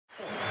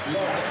Yeah,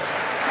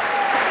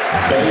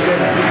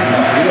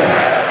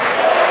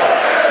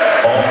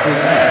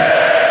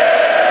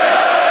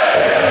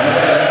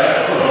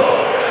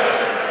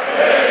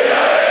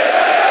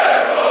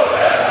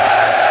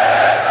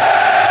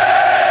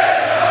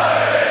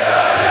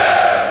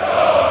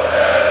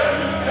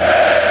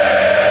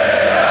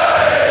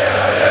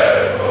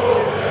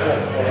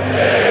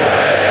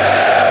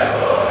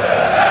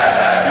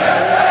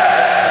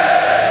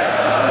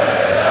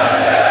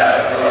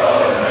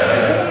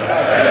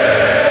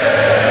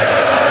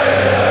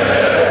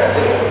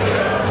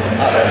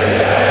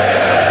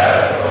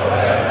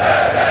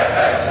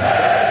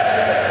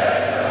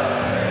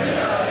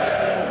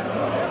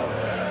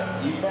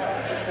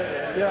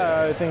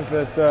 I think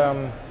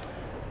that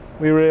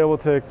we were able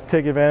to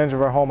take advantage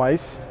of our home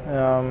ice.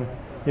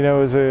 You know,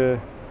 it was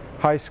a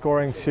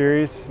high-scoring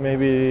series.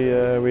 Maybe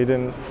we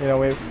didn't,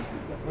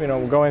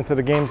 go into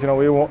the games. You know,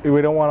 we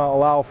don't want to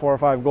allow 4 or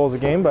 5 goals a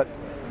game, but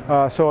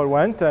so it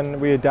went, and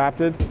we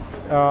adapted.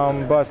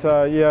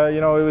 Yeah,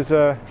 you know, it was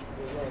a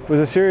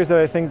series that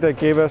I think that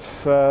gave us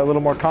a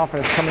little more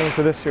confidence coming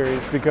into this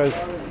series because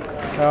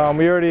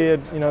we already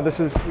had, you know,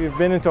 we've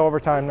been into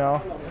overtime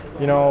now.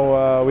 You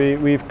know,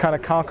 we've kind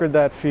of conquered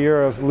that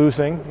fear of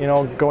losing, you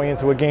know, going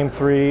into a game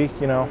 3,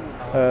 you know,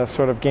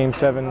 sort of game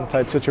 7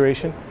 type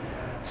situation.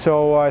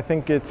 So I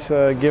think it's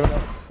given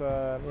us,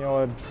 you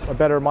know, a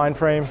better mind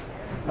frame,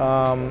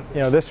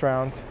 you know, this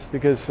round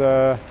because,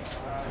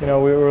 you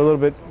know, we were a little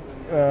bit,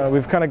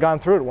 we've kind of gone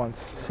through it once.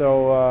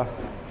 So,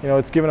 you know,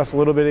 it's given us a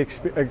little bit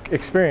of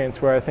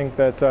experience where I think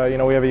that, you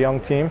know, we have a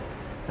young team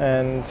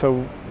and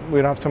so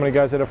we don't have so many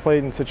guys that have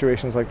played in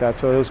situations like that.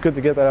 So it was good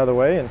to get that out of the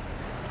way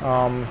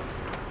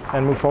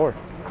and move forward.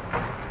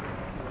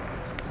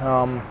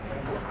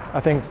 I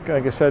think,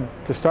 like I said,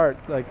 to start,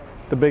 like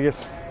the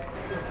biggest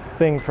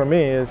thing for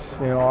me is,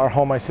 you know, our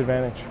home ice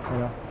advantage. You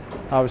know,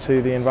 obviously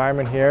the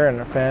environment here and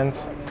our fans.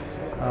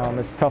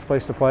 It's a tough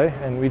place to play,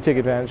 and we take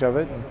advantage of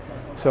it. And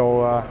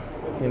so,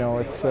 you know,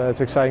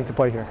 it's exciting to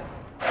play here.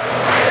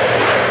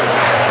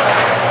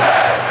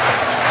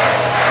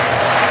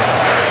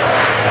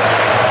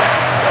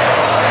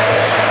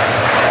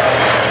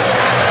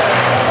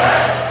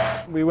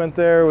 We went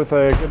there with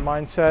a good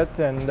mindset,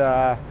 and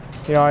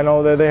you know, I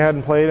know that they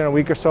hadn't played in a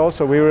week or so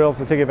we were able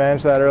to take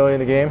advantage of that early in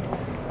the game.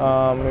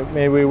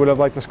 Maybe we would have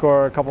liked to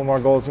score a couple more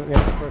goals in the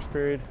first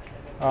period,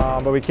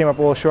 but we came up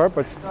a little short.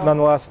 But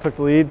nonetheless, took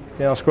the lead.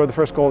 You know, scored the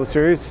first goal of the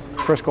series,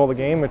 first goal of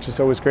the game, which is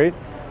always great.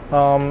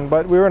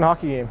 But we were in a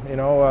hockey game. You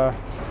know,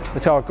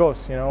 that's how it goes.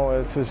 You know,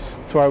 it's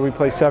why we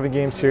play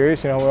 7-game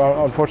series. You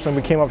know,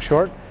 unfortunately, we came up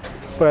short,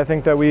 but I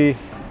think that we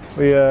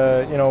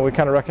you know, we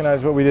kind of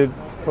recognized what we did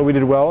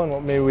well and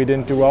what maybe we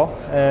didn't do well,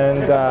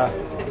 and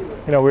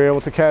you know, we were able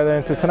to carry that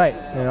into tonight.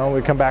 You know,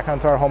 we come back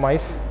onto our home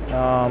ice,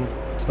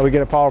 we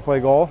get a power play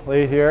goal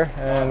late here,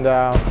 and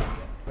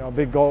you know, a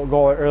big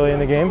goal early in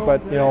the game.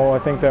 But you know, I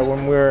think that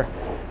when we're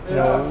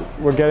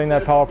getting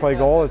that power play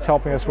goal, it's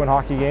helping us win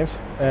hockey games,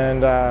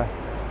 and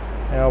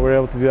you know, we're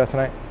able to do that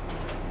tonight.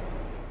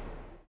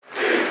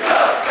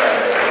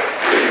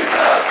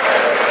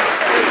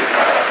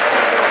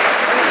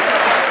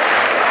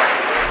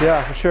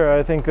 Yeah, for sure.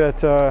 I think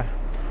that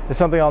it's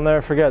something I'll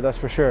never forget. That's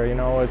for sure. You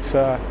know, it's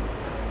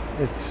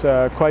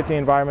quite the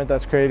environment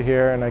that's created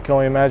here, and I can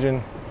only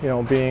imagine, you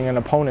know, being an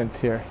opponent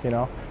here. You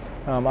know,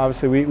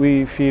 obviously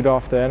we feed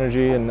off the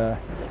energy and the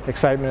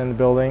excitement in the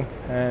building,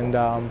 and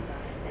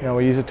you know,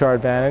 we use it to our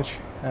advantage,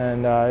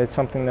 and it's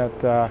something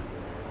that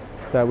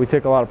we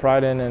take a lot of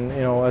pride in. And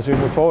you know, as we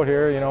move forward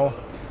here, you know,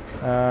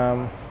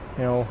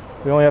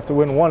 we only have to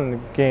win 1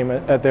 game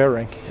at their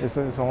rink as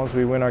long as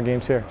we win our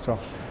games here. So.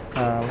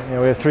 You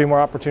know, we have 3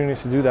 more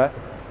opportunities to do that,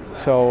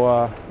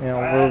 so you know,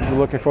 we're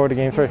looking forward to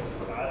game 3.